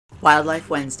Wildlife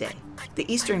Wednesday.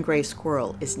 The Eastern Gray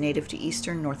Squirrel is native to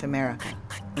eastern North America,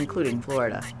 including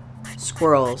Florida.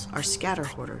 Squirrels are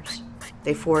scatter-hoarders.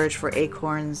 They forage for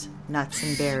acorns, nuts,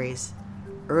 and berries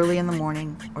early in the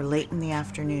morning or late in the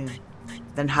afternoon,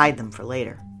 then hide them for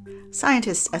later.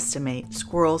 Scientists estimate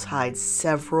squirrels hide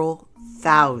several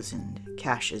thousand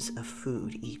caches of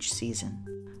food each season.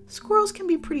 Squirrels can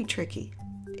be pretty tricky.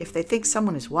 If they think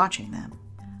someone is watching them,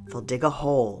 they'll dig a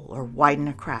hole or widen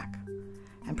a crack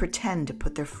and pretend to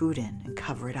put their food in and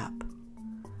cover it up.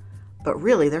 But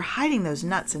really, they're hiding those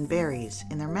nuts and berries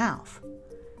in their mouth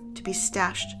to be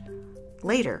stashed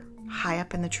later high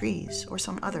up in the trees or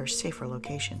some other safer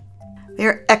location. They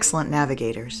are excellent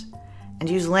navigators and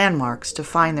use landmarks to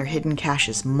find their hidden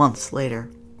caches months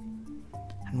later.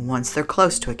 And once they're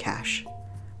close to a cache,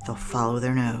 they'll follow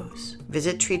their nose.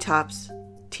 Visit Treetops,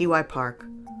 TY Park,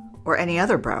 or any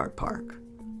other Broward Park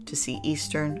to see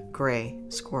Eastern Gray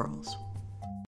Squirrels.